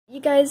You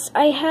guys,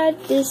 I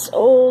had this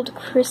old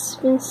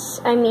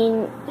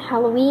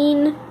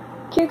Halloween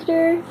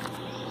character.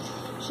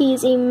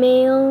 He's a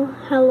male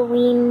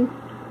Halloween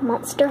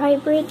monster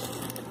hybrid.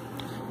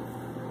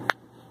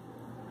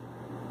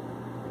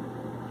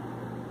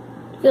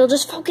 You'll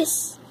just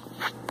focus.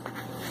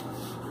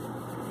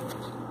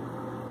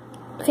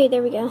 Okay,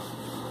 there we go.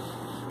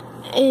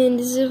 And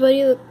this is what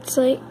he looks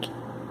like.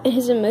 And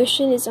his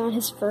emotion is on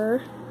his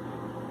fur.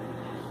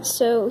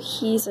 So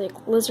he's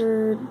like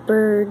lizard,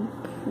 bird,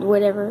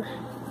 whatever.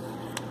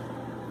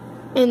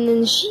 And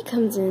then she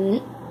comes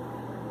in,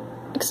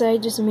 because I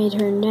just made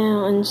her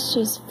now, and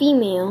she's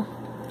female.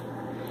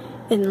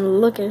 And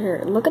look at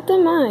her. Look at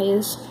them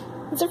eyes.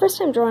 It's the first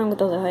time drawing with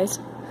those eyes.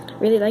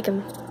 Really like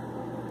them.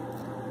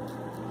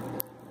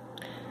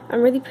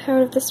 I'm really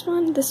proud of this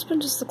one. This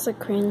one just looks like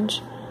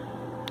cringe.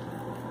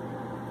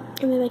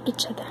 And they like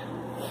each other.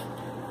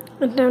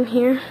 And down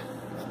here,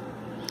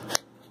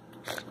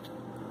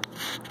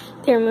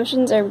 their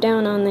emotions are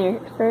down on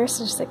their first,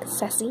 just like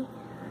Sassy.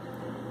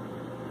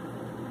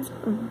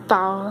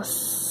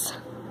 Boss.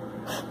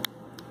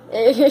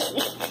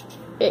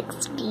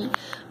 XD. I'm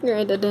gonna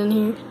write that down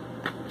here.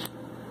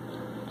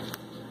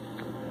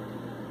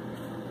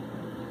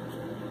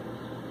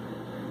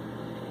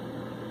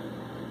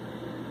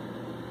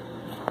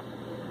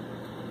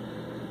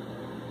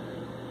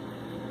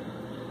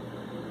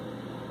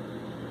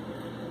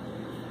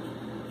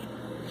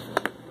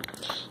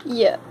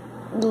 Yeah,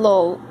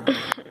 lol.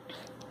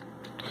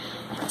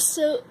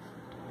 So,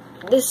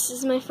 this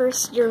is my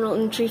first journal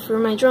entry for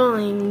my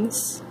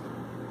drawings.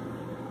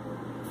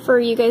 For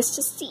you guys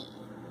to see.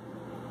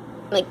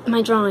 Like,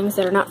 my drawings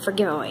that are not for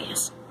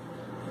giveaways.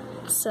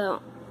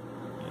 So,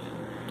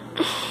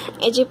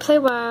 AJ Play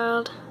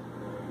Wild.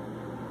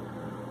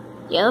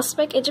 Yellow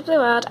Spike, AJ Play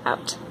Wild,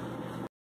 out.